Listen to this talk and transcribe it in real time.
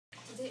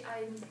today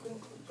I'm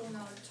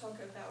gonna talk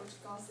about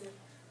gossip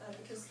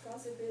because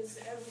gossip is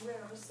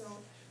everywhere. So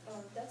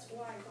that's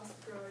why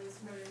Gossip Girl is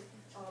very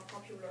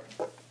popular.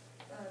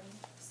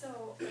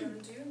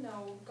 Do you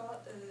know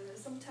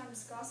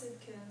sometimes gossip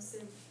can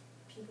save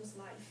people's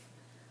life?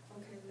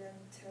 Okay, let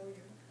me tell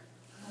you.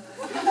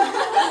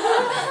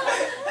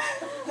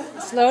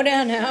 Slow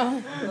down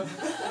now.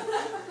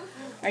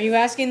 Are you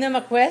asking them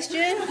a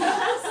question?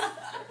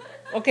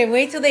 Okay,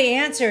 wait till they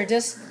answer.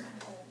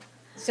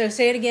 So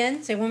say it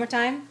again. Say it one more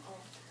time.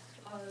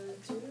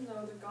 Do you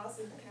know the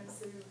gossip can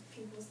save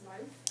people's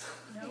life?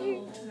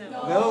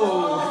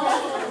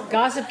 No.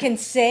 Gossip can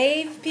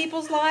save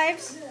people's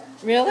lives? Yeah.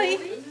 Really?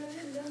 Let me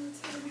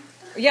tell you.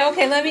 Yeah,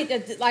 okay,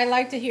 I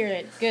like to hear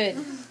it. Good.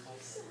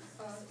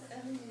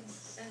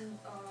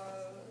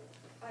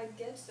 I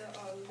get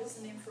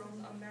listening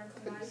from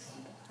American Life,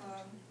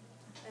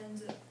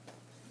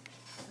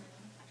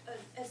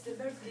 at the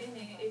very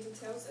beginning, it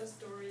tells a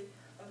story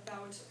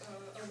about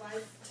a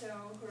wife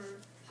tell her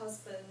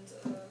husband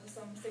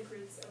some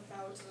secrets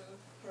about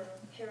her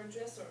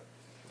hairdresser,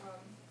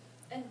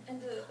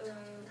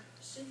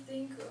 she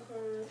think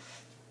her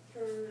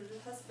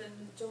husband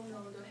don't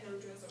know the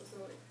hairdresser, so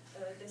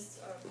this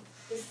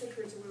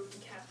secret will be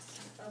kept.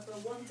 But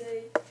one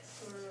day,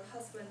 her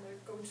husband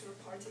go to a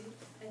party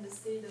and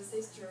see the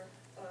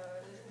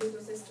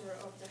little sister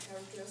of the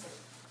hairdresser.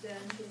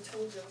 Then he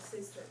told the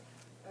sister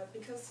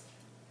because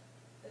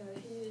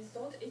he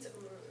thought it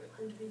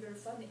would be very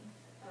funny.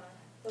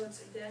 But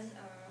then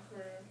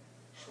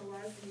her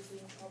wife is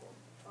in trouble.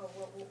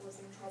 Was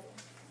in trouble.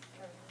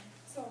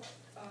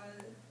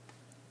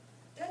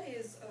 That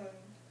is.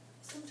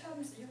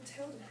 Sometimes you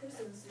tell the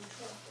person you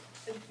trust,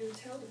 you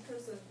tell the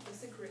person the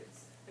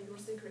secrets, your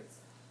secrets,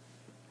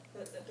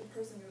 the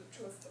person you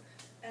trust,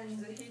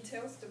 and he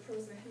tells the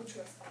person he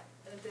trusts,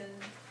 and then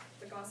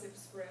the gossip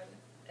spread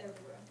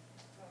everywhere.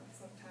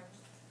 Sometimes.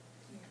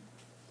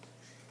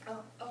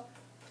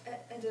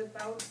 And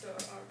about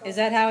the. Is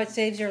that how it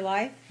saves your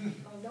life?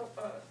 No.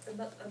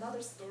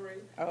 Another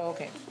story. Oh,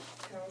 okay.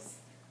 Tells.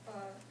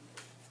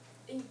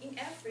 In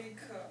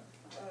Africa,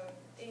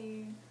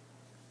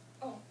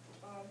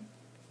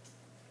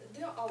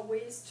 there are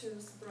ways to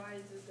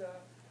spread the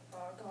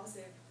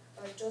gossip,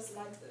 just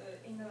like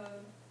in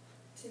the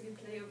TV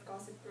play of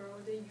Gossip Girl,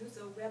 they use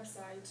a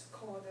website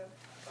called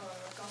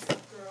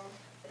Gossip Girl.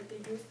 They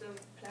use the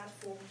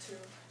platform to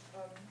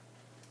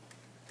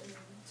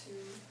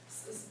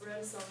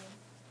spread some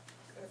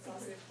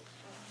gossip.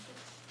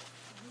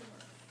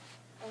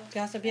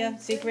 Gossip, yeah.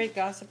 Secret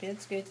gossip,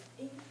 it's good.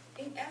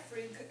 In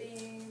Africa,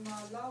 in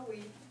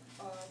Malawi,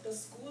 the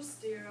schools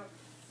there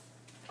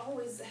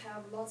always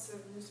have lots of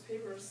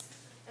newspapers,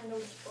 and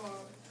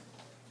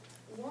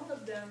one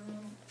of them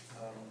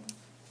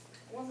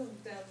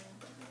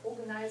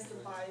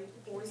organized by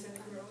boys and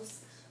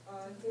girls.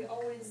 They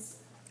always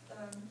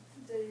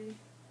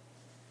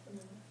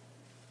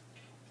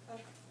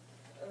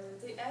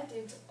they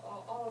edit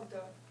all of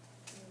the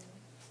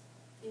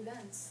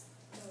events,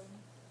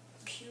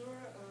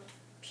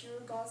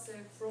 pure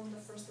gossip from the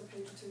first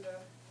page to the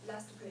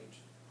last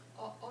page,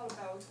 all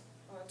about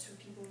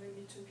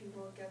maybe two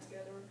people get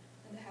together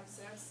and have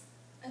sex,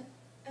 and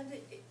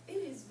it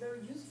is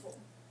very useful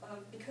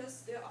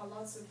because there are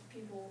lots of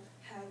people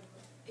have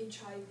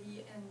HIV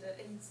and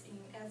AIDS in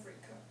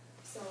Africa.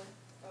 So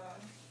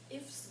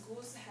if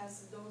schools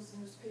has those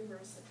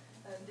newspapers,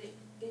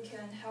 they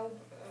can help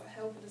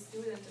the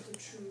student to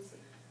choose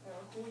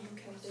who you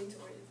can date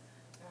with.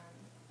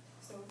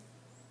 So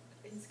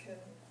it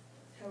can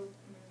help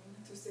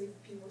to save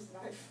people's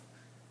life.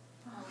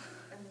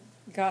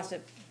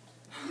 Gossip.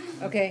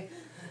 Okay.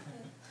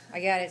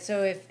 I got it.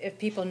 So if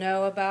people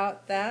know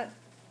about that,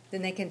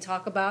 then they can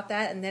talk about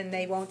that, and then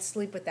they won't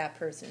sleep with that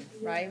person,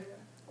 right?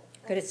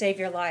 Yeah. Could it save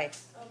your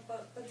life?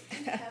 But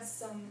it has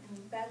some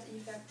bad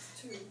effects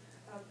too,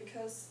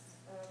 because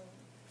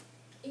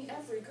in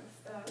Africa,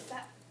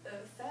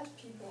 fat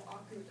people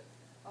are good.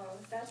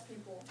 Fat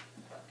people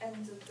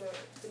and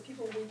the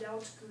people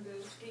without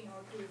good skin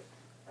are good,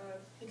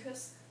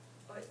 because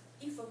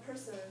if a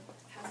person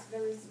has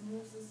very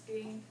smooth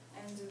skin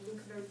and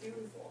look very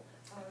beautiful,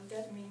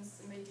 that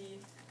means maybe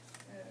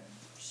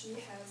she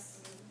has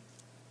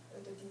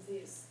the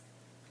disease.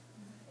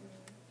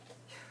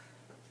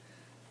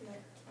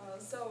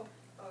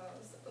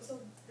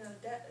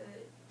 That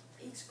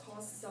it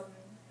causes some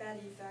bad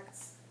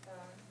effects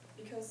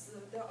because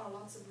there are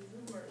lots of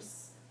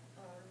rumors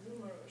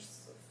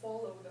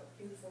follow the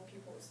beautiful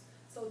people,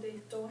 so they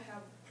don't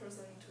have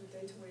person to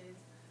date with,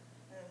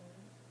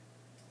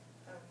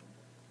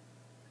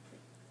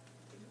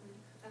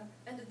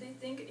 and they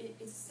think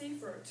it's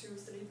safer to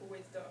sleep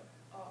with the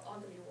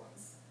ugly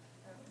ones,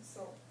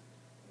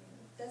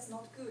 that's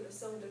not good.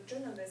 So the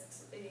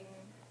journalists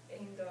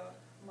in the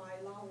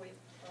Malawi,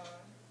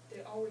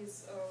 they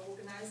always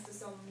organized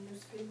some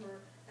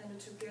newspaper and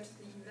to get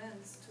the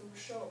events to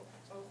show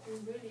who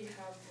really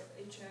have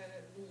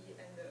HIV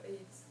and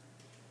AIDS.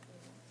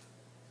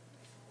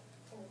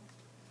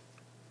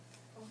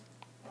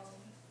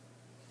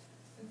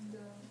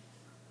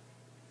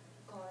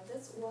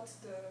 that's what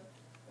the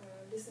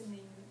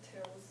listening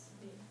tells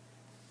me.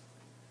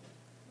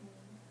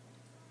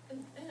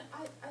 And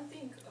I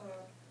think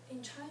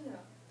in China,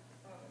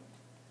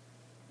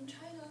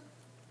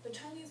 the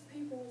Chinese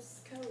people's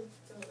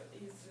character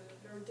is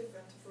very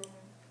different from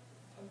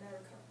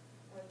America.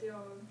 They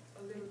are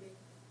a little bit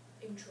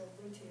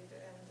introverted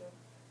and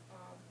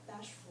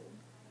bashful,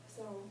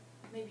 so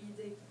maybe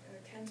they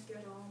can't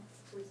get on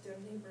with their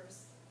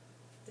neighbors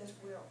that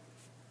well.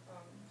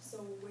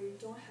 So we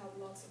don't have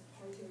lots of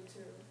party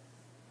to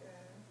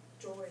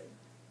join.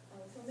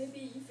 So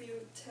maybe if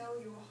you tell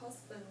your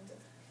husband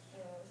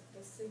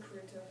the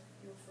secret of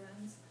your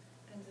friends,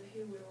 and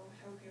he will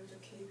help you to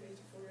keep it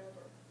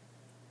forever.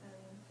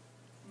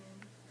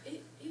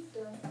 And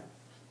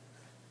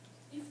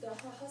if the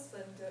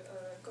husband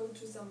go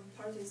to some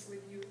parties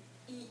with you,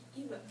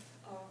 even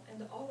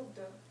and all of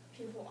the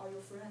people are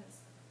your friends,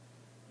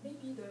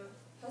 maybe the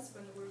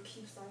husband will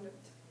keep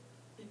silent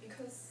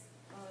because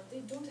they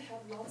don't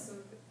have lots of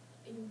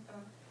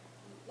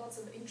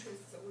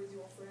interests with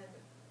your friend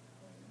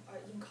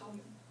in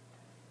common.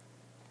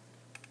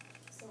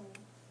 So,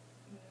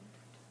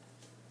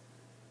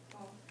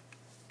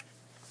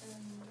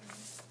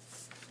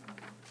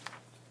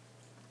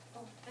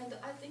 and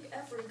I think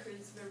Africa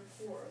is very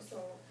poor, so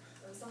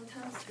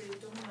sometimes they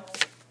don't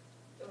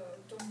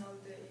know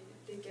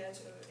they get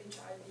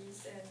HIVs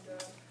and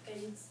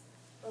AIDS.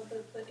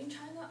 But in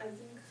China, I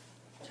think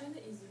China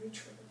is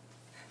richer.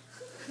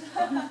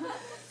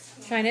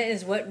 China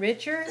is what,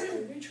 richer?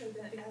 Richer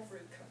than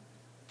Africa.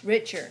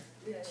 Richer.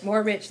 Yes.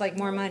 More rich, like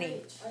more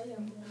money. I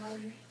am more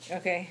money.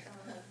 Okay.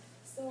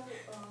 So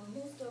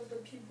most of the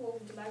people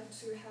would like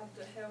to have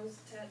the health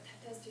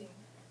testing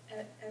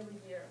every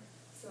year.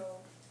 So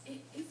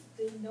if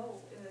they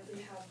know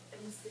they have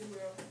AIDS, they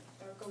will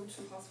go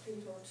to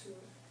hospital to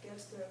get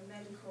the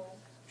medical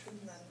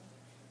treatment.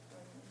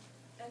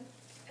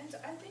 And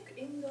I think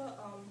in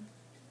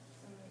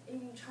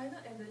China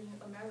and in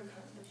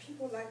America, the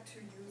people like to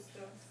use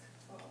the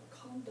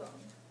condom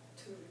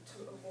to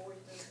avoid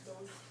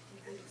those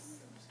diseases.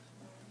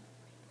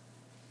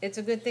 It's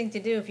a good thing to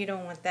do if you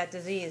don't want that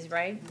disease,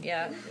 right?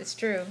 Yeah, it's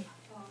true.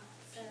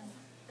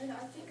 And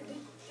I think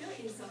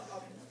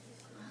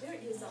there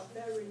is a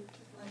very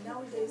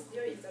nowadays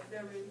there is a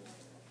very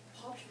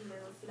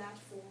popular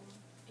platform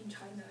in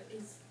China.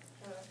 It's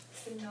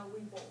Sina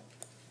Weibo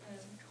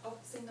and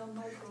Sina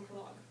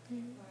microblog.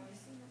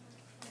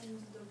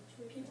 And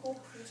the people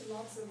put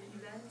lots of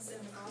events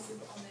and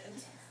gossip on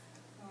it.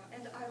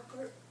 And I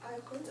heard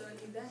an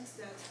event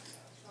that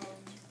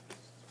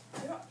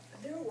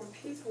there were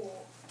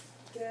people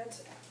get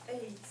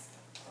AIDS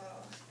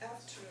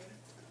after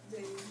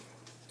they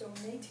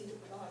donated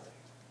blood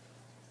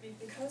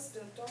because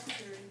the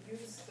doctor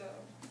used the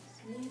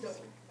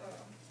needle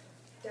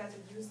that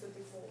used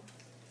before,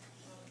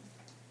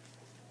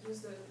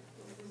 used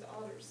with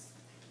others.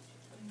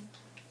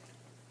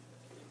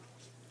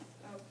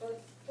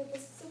 But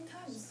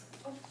sometimes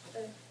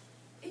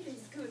it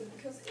is good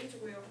because it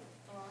will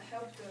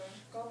help the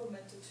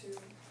government to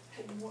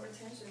pay more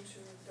attention to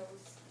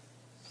those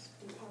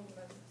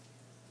departments.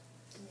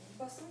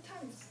 But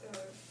sometimes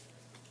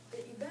the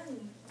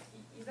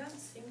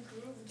events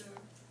include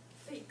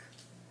fake.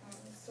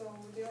 So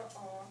there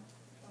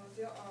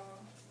are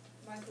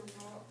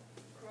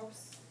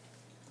microcrops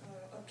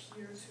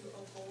appear to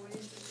avoid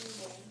the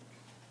evil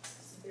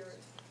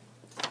spirit.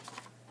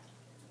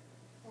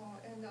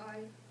 And I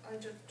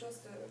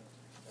just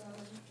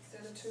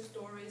said 2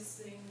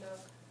 stories in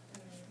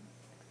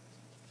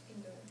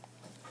the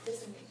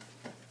listening,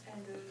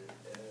 and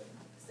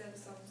said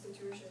some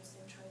situations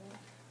in China.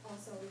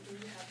 Also, do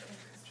you have any